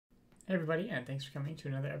Hey everybody, and thanks for coming to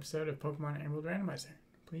another episode of Pokemon Emerald Randomizer.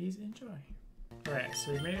 Please enjoy. Alright,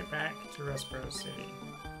 so we made it back to Rustboro City.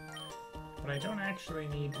 But I don't actually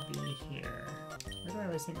need to be here. Why do I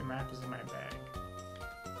always think the map is in my bag?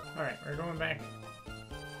 Alright, we're going back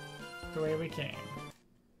the way we came.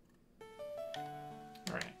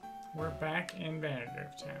 Alright, we're back in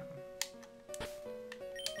Vanderderf Town.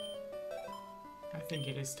 I think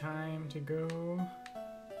it is time to go.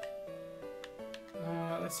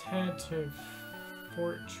 Let's head to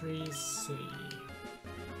Fort Tree City.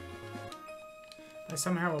 I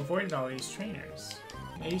somehow avoided all these trainers.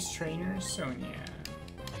 Ace Trainer Sonia.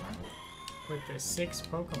 With the 6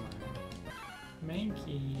 Pokemon.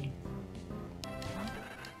 Mankey.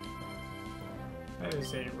 That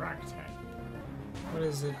is a rock type. What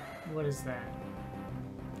is it? What is that?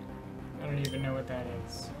 I don't even know what that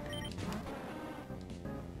is.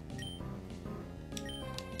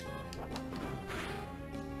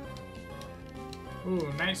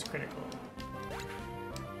 Ooh, nice critical.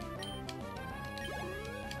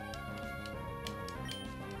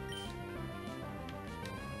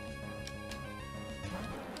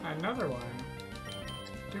 Another one.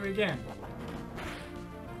 Do it again.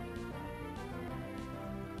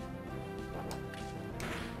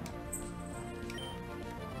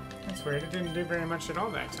 That's weird. It didn't do very much at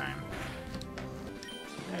all that time.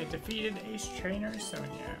 I defeated Ace Trainer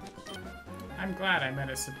Sonia. I'm glad I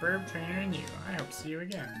met a superb trainer in you. I hope to see you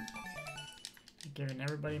again. I've given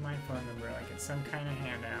everybody my phone number like it's some kind of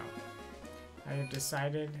handout. I have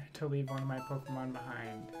decided to leave one of my Pokemon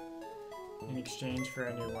behind in exchange for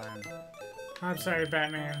a new one. I'm sorry,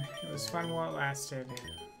 Batman. It was fun while it lasted.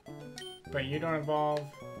 But you don't evolve,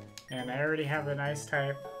 and I already have an Ice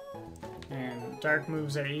type, and Dark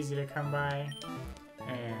moves are easy to come by,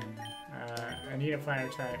 and I need a Fire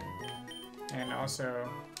type. And also,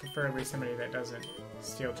 preferably somebody that doesn't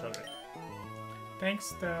steal children.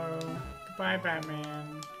 Thanks, though. Goodbye,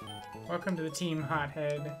 Batman. Welcome to the team,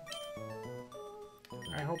 Hothead.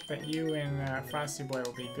 I hope that you and Frosty Boy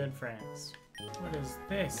will be good friends. What is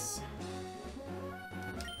this?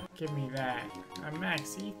 Give me that. A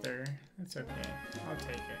Max Ether. That's okay. I'll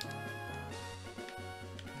take it.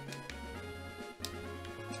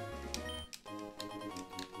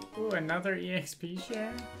 Ooh, another EXP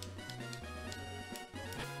share?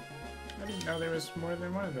 I didn't know there was more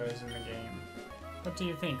than one of those in the game. What do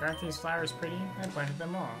you think? Aren't these flowers pretty? I planted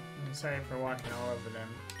them all. I'm sorry for walking all over them.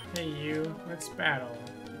 Hey you, let's battle.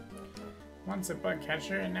 Once a bug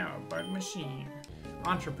catcher and now a bug machine.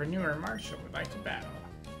 Entrepreneur Marshall would like to battle.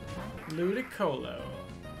 Ludicolo.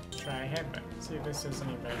 Let's try a headbutt. See if this is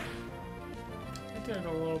any better. I did it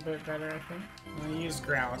a little bit better, I think. I'm gonna use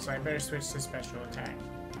Growl, so I better switch to special attack.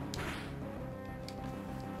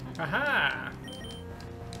 Haha!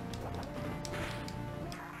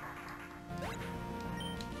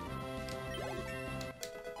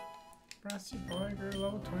 Frosty Boy grew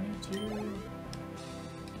level 22.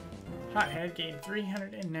 Hothead gained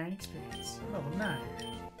 309 experience. Level 9.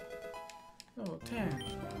 Level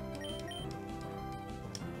 10.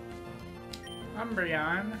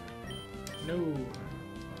 Umbreon. No.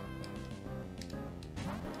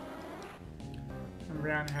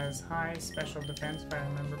 Umbreon has high special defense, if I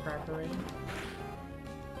remember properly.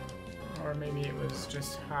 Or maybe it was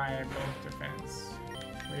just high both defense.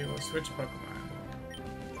 We will switch Pokemon.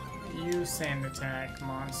 You Sand Attack,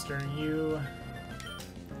 monster, you.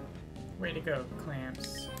 Way to go,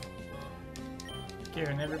 Clamps.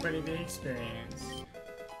 Giving everybody the experience.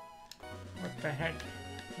 What the heck?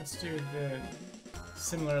 Let's do the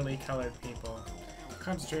similarly colored people.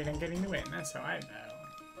 Concentrate on getting the win, that's how I battle.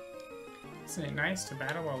 Isn't it nice to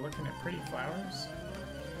battle while looking at pretty flowers?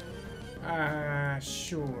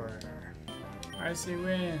 Sure. Icy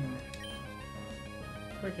Wind.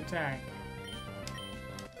 Quick attack.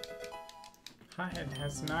 Hothead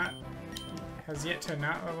has yet to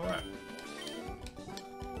not level up.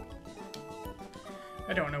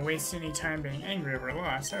 I don't want to waste any time being angry over a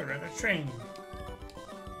loss. I would rather train.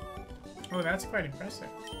 Oh, that's quite impressive.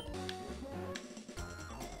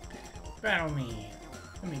 Battle me.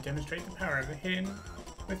 Let me demonstrate the power of the hidden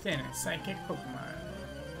within a psychic Pokemon.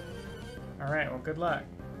 Alright, well, good luck.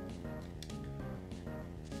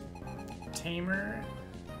 Tamer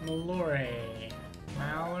Mallory.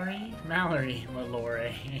 Mallory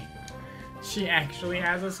Mallory. She actually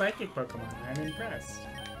has a psychic Pokemon. I'm impressed.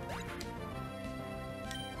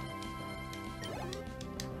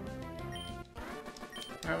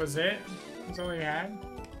 That was it? That's all you had?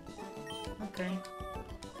 Okay.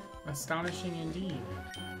 Astonishing indeed.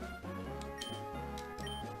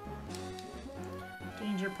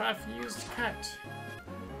 Danger Puff used cut.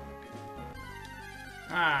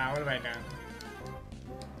 Ah, what have I done?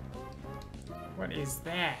 What is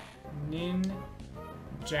that? Ninjask.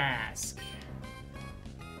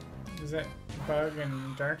 Is that bug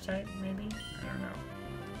and dark type, maybe? I don't know.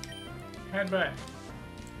 Headbutt.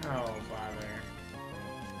 Oh, bother.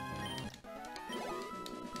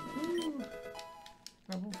 Woo.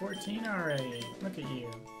 Level 14 already. Look at you.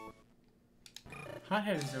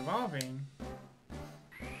 Hothead is evolving.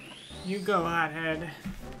 You go, Hothead.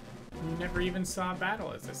 You never even saw a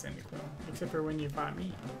battle as a Cyndaquil, except for when you fought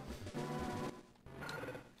me.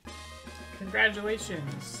 Congratulations!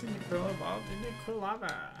 Cyndaquil evolved into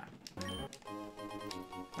Quilava.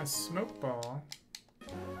 A smoke ball.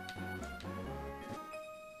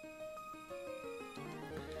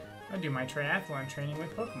 I do my triathlon training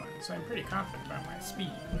with Pokemon, so I'm pretty confident about my speed.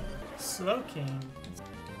 Slowking.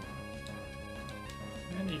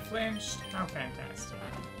 And then he flinched. How fantastic.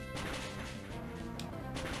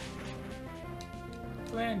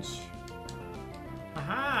 Flinch.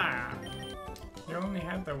 Aha! You only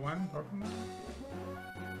had the one Pokemon?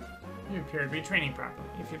 You appear to be training properly.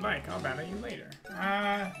 If you'd like, I'll battle you later.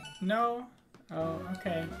 No. Oh,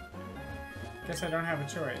 okay. Guess I don't have a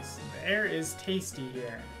choice. The air is tasty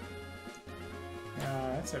here.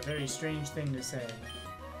 That's a very strange thing to say.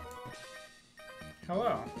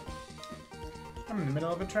 Hello. I'm in the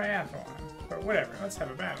middle of a triathlon. But whatever, let's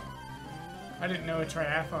have a battle. I didn't know a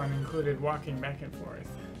triathlon included walking back and forth.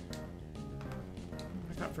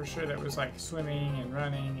 I thought for sure that was like swimming and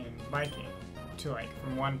running and biking to like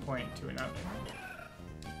from one point to another.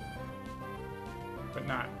 But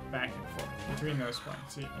not back and forth between those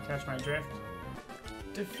points. You catch my drift?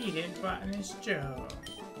 Defeated Botanist Joe.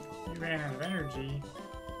 You ran out of energy.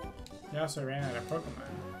 You also ran out of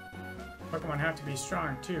Pokemon. Pokemon have to be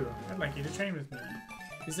strong too. I'd like you to train with me.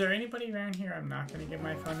 Is there anybody around here I'm not going to give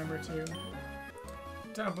my phone number to?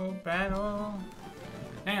 Double battle.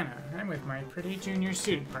 Anna, I'm with my pretty junior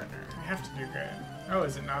student partner. I have to do good. Oh,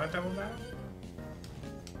 is it not a double battle?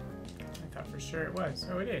 I thought for sure it was.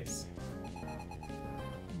 Oh, it is.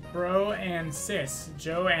 Bro and Sis,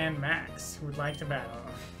 Joe and Max, would like to battle.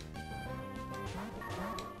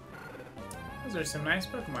 Those are some nice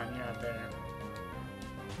Pokemon you have there.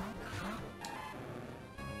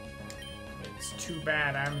 It's too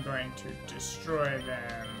bad I'm going to destroy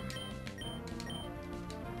them.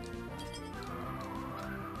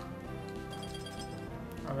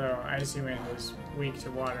 Although Icy Wind is weak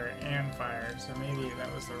to water and fire, so maybe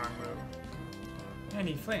that was the wrong move. And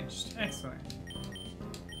he flinched. Excellent.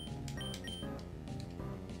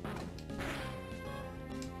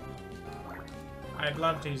 I'd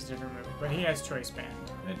love to use a different move, but he has Choice Band.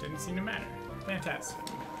 It didn't seem to matter. Fantastic.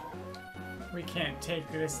 We can't take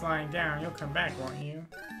this line down. You'll come back, won't you?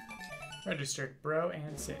 Registered Bro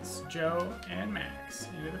and Sis, Joe and Max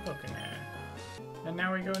into the Pokémon. And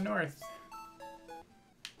now we go north.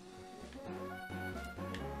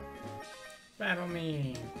 Battle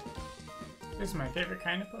me. This is my favorite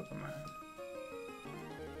kind of Pokemon.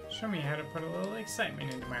 Show me how to put a little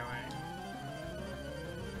excitement into my life.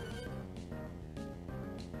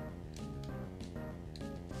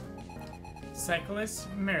 Cyclist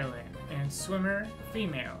Marilyn and swimmer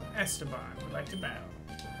female Esteban would like to battle.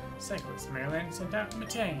 Cyclist Marilyn sent out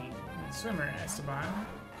Matane, and swimmer Esteban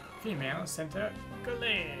female sent out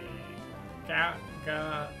Galay.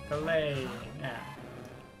 Galay. Yeah.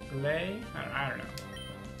 Galay? I don't know.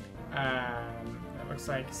 That looks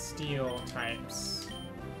like steel types.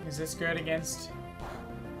 Is this good against?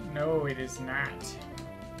 No, it is not.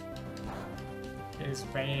 It is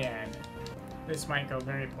bad. This might go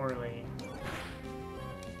very poorly.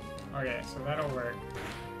 Okay, so that'll work.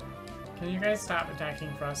 Can you guys stop attacking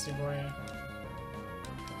Frosty Boy?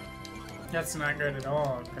 That's not good at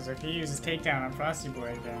all, because if he uses takedown on Frosty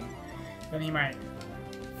Boy again, then he might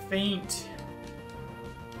faint.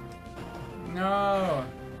 No!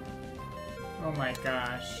 Oh my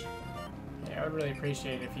gosh. Yeah, I would really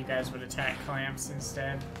appreciate it if you guys would attack Clamps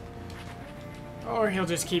instead. Or he'll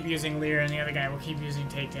just keep using Leer and the other guy will keep using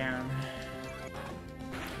takedown.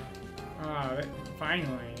 Oh,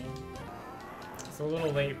 finally. It's a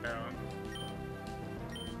little late though.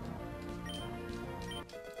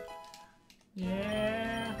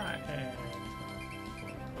 Yeah, Hothead.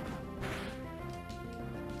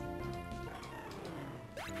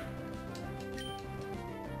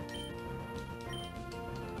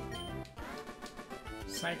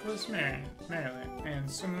 Cyclist Marilyn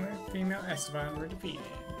and swimmer female Esteban were defeated.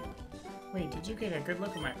 Wait, did you get a good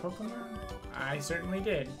look at my Pokemon? I certainly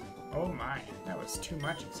did. Oh my, that was too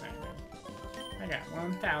much excitement. I got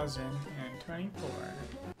 1,024.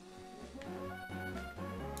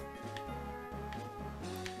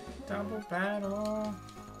 Double battle.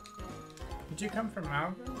 Did you come from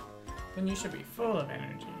Mobville? Then you should be full of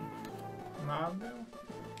energy. Mobville?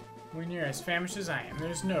 When you're as famished as I am,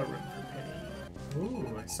 there's no room for pity.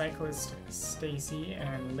 Ooh, Cyclist Stacy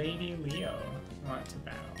and Lady Leo want to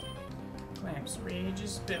battle. Clamp's rage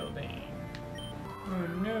is building. Oh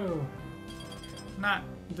no. Not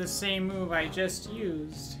the same move I just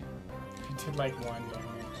used. I did like 1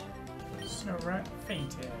 damage. Snowrut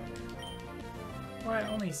fainted. What,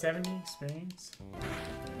 only 70 experience?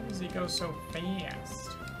 How does he go so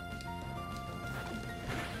fast?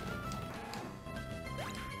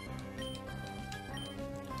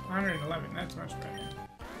 $111, that's much better.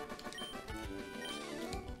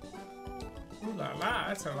 Ooh la la,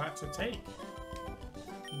 that's a lot to take.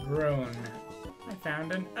 Grown. I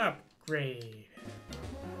found an upgrade.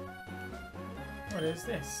 What is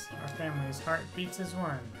this? Our family's heart beats as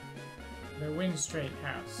one. The Windstraight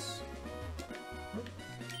House. Oop.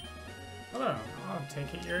 Hello, I'll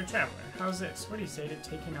take it you're a traveler. How's this? What do you say to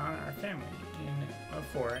taking on our family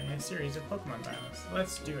in a series of Pokemon battles?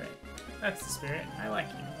 Let's do it. That's the spirit. I like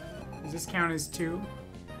you. Does this count as 2?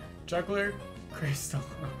 Juggler Crystal.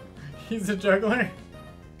 He's a juggler?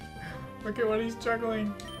 Look at what he's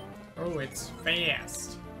juggling. Oh, it's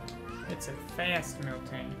fast. It's a fast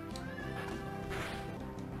Miltank.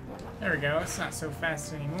 There we go. It's not so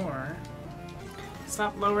fast anymore.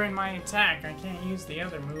 Stop lowering my attack. I can't use the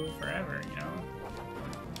other move forever, you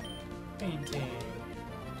know? Fainted.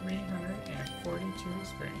 342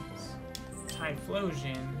 experience.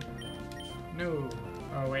 Typhlosion. No.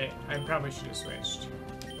 Oh wait, I probably should have switched.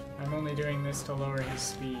 I'm only doing this to lower his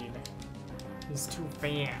speed. He's too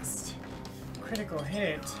fast. Critical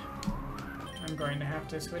hit. I'm going to have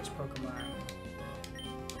to switch Pokemon.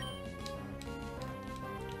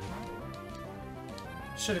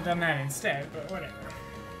 Should have done that instead, but whatever.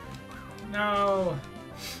 No!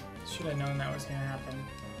 Should have known that was gonna happen.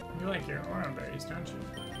 You like your Oran Berries, don't you?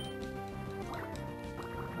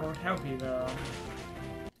 Won't help you though.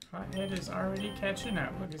 Hothead is already catching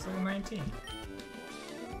up. Look, he's level 19.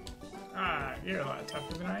 Ah, you're a lot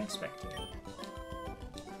tougher than I expected.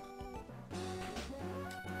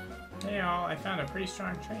 Hey all, I found a pretty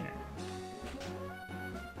strong trainer.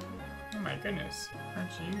 Oh my goodness,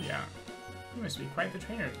 aren't you young? You must be quite the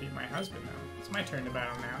trainer to beat my husband though. It's my turn to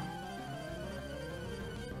battle now.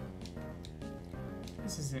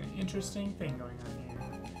 This is an interesting thing going on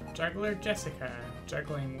here. Juggler Jessica,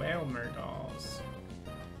 juggling whale Murdals.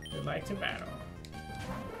 Would like to battle.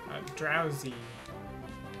 Drowsy.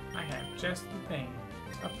 I have just the thing.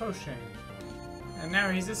 A potion. And now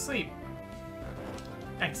he's asleep.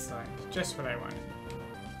 Excellent. Just what I wanted.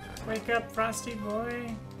 Wake up, Frosty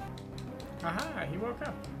boy. Aha, he woke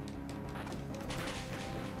up.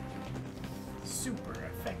 Super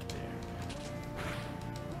effective.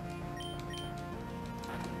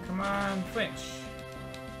 Come on, flinch.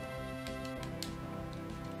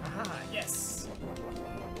 Aha, yes.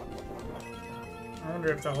 I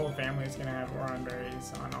wonder if the whole family is gonna have Oran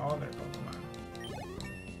Berries on all their Pokemon.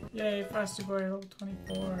 Yay, Frosty Boy level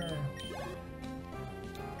 24.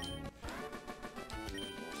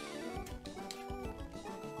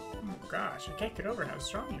 Oh gosh, I can't get over how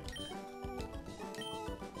strong you are.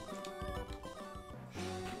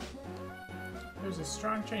 There's a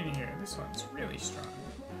strong trainer here. This one's really strong.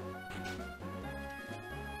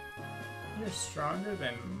 You're stronger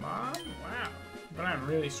than Mom? Wow. But I'm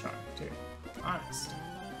really strong too. Honest.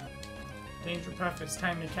 Danger Puff, it's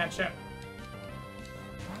time to catch up.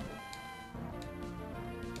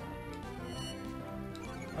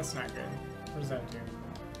 That's not good. What does that do?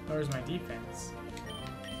 Lowers my defense.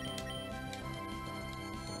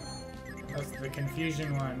 That's the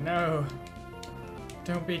confusion one. No!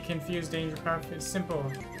 Don't be confused, Danger Puff. It's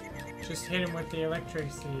simple. Just hit him with the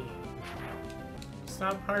electricity.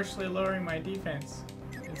 Stop harshly lowering my defense.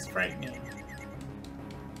 It's frightening.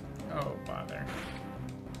 Oh, bother.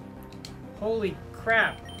 Holy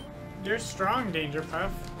crap. You're strong, Danger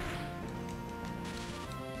Puff.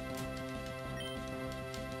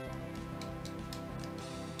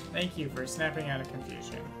 Thank you for snapping out of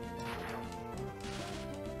confusion.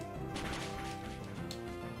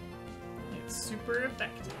 It's super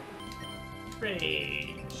effective.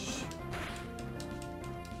 Rage.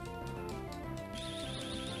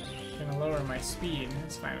 Gonna lower my speed.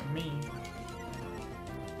 That's fine with me.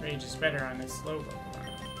 Rage is better on this slow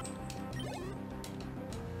Pokemon.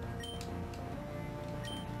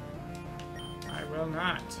 I will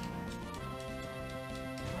not.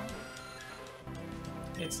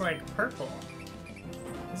 It's like purple.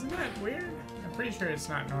 Isn't that weird? I'm pretty sure it's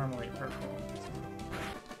not normally purple.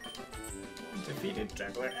 Defeated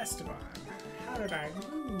Juggler Esteban. How did I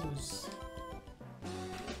lose?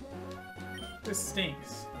 This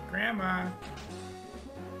stinks. Grandma!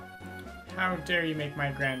 How dare you make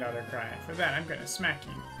my granddaughter cry? For that, I'm gonna smack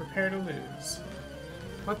you. Prepare to lose.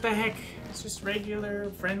 What the heck? It's just regular,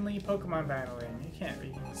 friendly Pokemon battling. You can't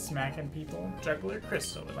be smacking people. Juggler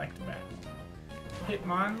Crystal would like to battle.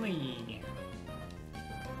 Hitmonlee.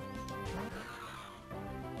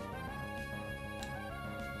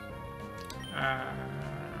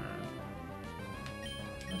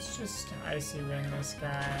 Let's just Icy Wind this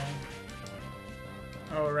guy.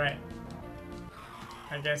 Oh, right.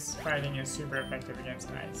 I guess fighting is super effective against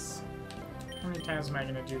ice. How many times am I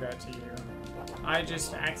going to do that to you? I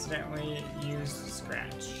just accidentally used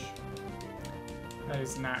Scratch. That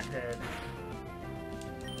is not good.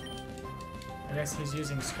 I guess he's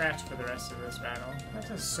using Scratch for the rest of this battle. That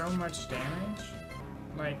does so much damage.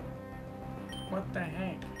 Like, what the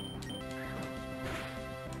heck?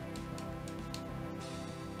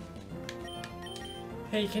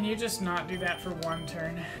 Hey, can you just not do that for one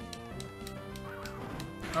turn?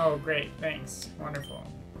 Oh, great, thanks. Wonderful.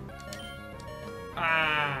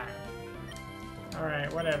 Ah!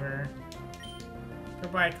 Alright, whatever.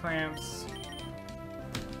 Goodbye, Clamps.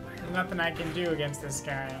 There's nothing I can do against this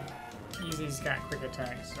guy. Easy's got quick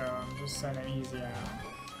attack, so I'm just sending Easy out.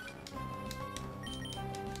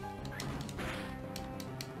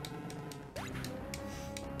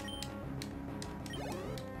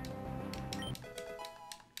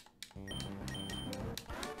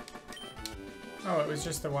 Oh, it was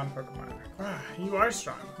just the one Pokemon. Ah, you are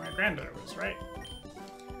strong. My granddaughter was right.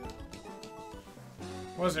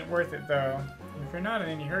 Wasn't worth it, though. If you're not in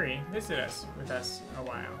any hurry, visit us with us a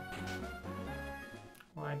while.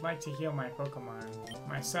 Well, I'd like to heal my Pokemon.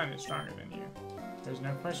 My son is stronger than you. There's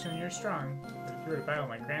no question you're strong, but if you were to battle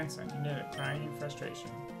my grandson, you need it crying in frustration.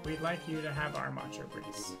 We'd like you to have our Macho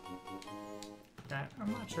Brace. Got a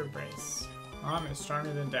Macho Brace. Mom is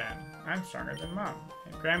stronger than Dad. I'm stronger than Mom.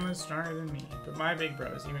 And Grandma's stronger than me. But my big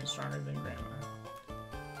bro is even stronger than Grandma.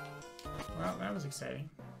 Well, that was exciting.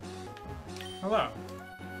 Hello.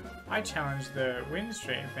 I challenged the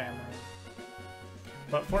Windstray family.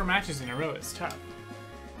 But 4 matches in a row is tough.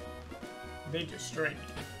 They destroyed me.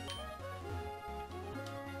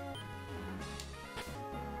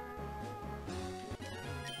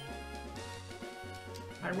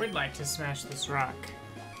 I would like to smash this rock.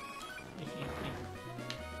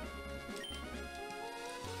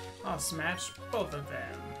 I'll smash both of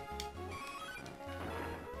them.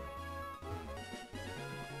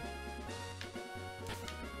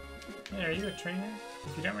 Hey, are you a trainer?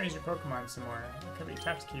 If you don't raise your Pokemon some more, it could be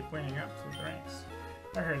tough to keep winning up through the ranks.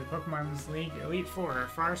 I heard the Pokemon's League Elite Four are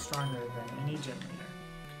far stronger than any gym leader.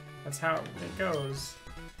 That's how it goes.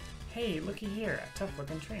 Hey, looky here, a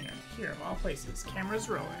tough-looking trainer. Here, of all places, cameras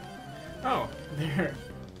rolling. Oh, there.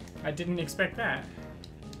 I didn't expect that.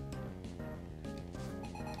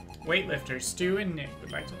 Weightlifters Stu and Nick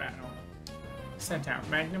would like to battle. Sent out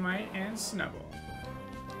Magnemite and Snubbull.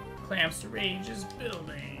 Clamps Rage is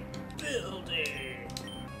building. Building!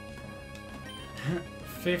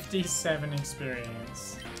 57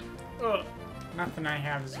 experience. Oh, nothing I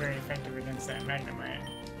have is very effective against that Magnemite.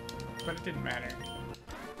 But it didn't matter.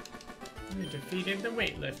 We defeated the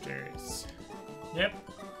weightlifters. Yep.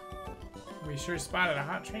 We sure spotted a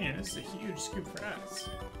hot trainer. This is a huge scoop for us.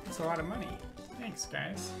 That's a lot of money. Thanks,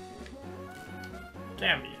 guys.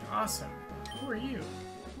 Gabby, awesome. Who are you?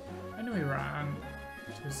 I knew we were on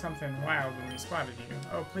to something wild when we spotted you.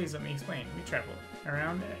 Oh, please let me explain. We traveled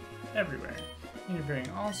around everywhere, interviewing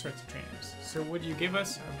all sorts of trainers. So would you give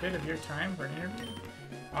us a bit of your time for an interview?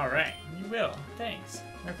 Alright, you will. Thanks.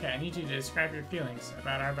 Okay, I need you to describe your feelings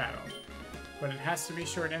about our battle. But it has to be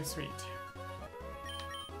short and sweet.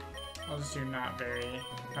 I'll just do not very...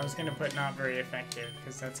 I was gonna put not very effective,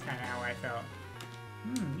 because that's kind of how I felt.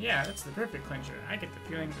 Yeah, that's the perfect clincher. I get the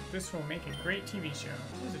feeling that this will make a great TV show.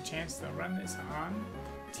 There's a chance they'll run this on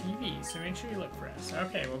TV, so make sure you look for us.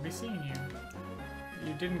 Okay, we'll be seeing you.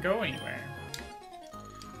 You didn't go anywhere.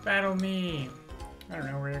 Battle me! I don't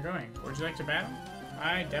know where you're going. Would you like to battle?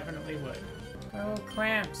 I definitely would. Go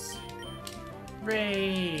Clamps!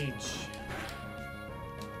 Rage!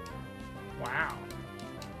 Wow.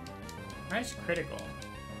 Nice critical.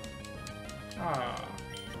 Aww.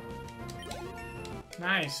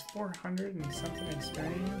 Nice, 400 and something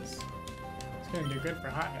experience. It's gonna do good for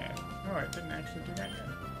Hothead. Oh, it didn't actually do that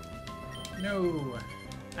good. No!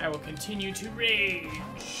 I will continue to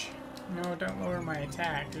rage! No, don't lower my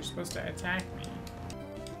attack. You're supposed to attack me.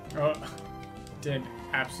 Oh, did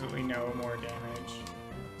absolutely no more damage.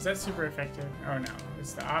 Is that super effective? Oh no,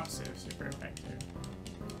 it's the opposite of super effective.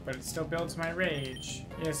 but it still builds my rage.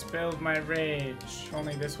 Yes, build my rage.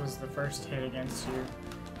 Only this was the first hit against you.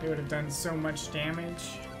 It would have done so much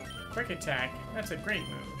damage. Quick attack. That's a great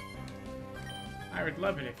move. I would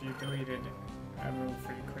love it if you deleted a move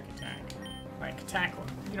for your quick attack. Like tackle.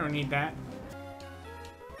 You don't need that.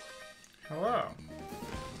 Hello.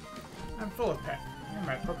 I'm full of pep. And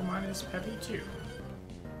my Pokemon is peppy too.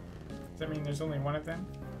 Does that mean there's only one of them?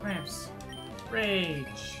 Clamps.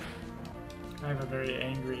 Rage. I have a very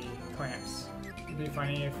angry Clamps. It'd be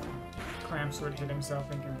funny if Clamps would hit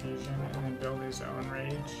himself in confusion and then build his own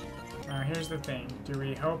rage. Here's the thing. Do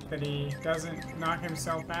we hope that he doesn't knock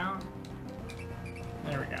himself out?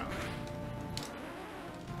 There we go.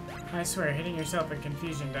 I swear, hitting yourself in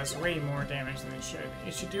confusion does way more damage than it should.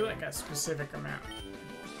 It should do like a specific amount.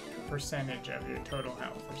 Percentage of your total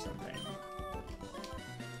health or something.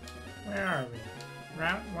 Where are we?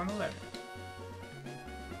 Route 111.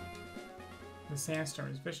 The sandstorm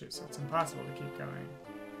is vicious, so it's impossible to keep going.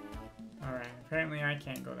 Alright, apparently I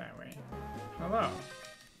can't go that way. Hello.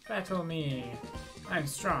 Battle me. I'm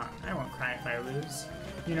strong. I won't cry if I lose.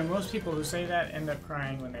 You know, most people who say that end up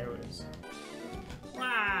crying when they lose.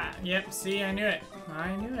 Wah! Yep, see, I knew it.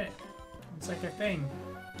 I knew it. It's like a thing.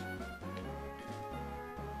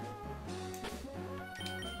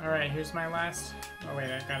 Alright, here's my last... Oh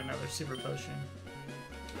wait, I got another super potion.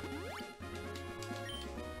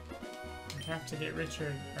 I have to get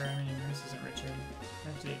Richard, or I mean, this isn't Richard. I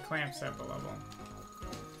have to get Clamps up a level.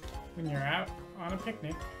 When you're out on a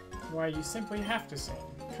picnic, why, you simply have to sing.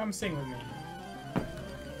 Come sing with me.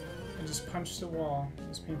 I just punched the wall. It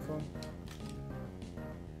was painful.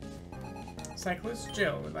 Cyclist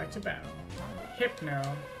Jill would like to battle. Hypno.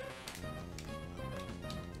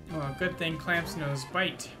 Oh, good thing Clamps knows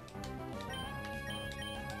Bite.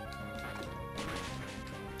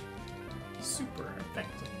 Super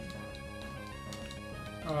effective.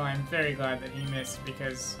 Oh, I'm very glad that he missed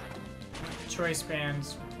because Choice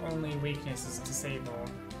Band's only weakness is Disable.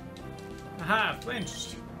 Aha!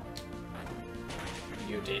 Flinched!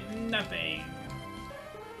 You did nothing!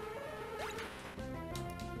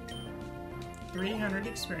 300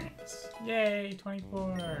 experience. Yay!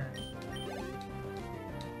 24!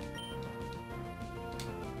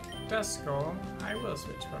 Duskull, I will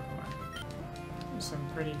switch Pokemon. Do some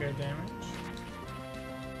pretty good damage.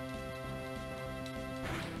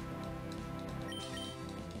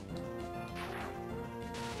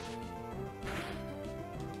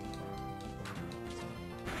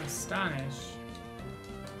 Astonish.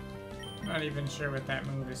 I'm not even sure what that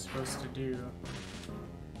move is supposed to do.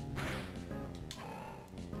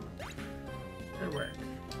 Good work.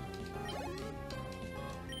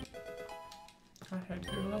 Go ahead,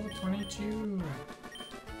 go to level 22.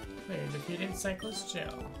 Player defeated Cyclist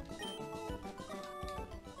Jill.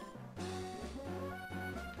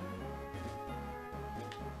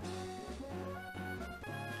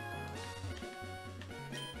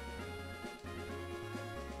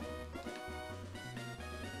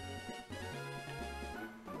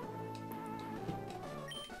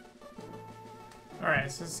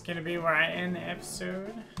 Alright, so this is gonna be where I end the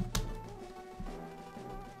episode.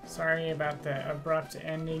 Sorry about the abrupt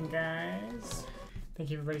ending, guys.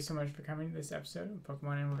 Thank you everybody so much for coming to this episode of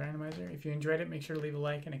Pokemon and Randomizer. If you enjoyed it, make sure to leave a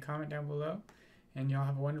like and a comment down below. And y'all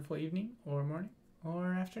have a wonderful evening, or morning,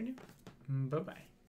 or afternoon. Bye-bye.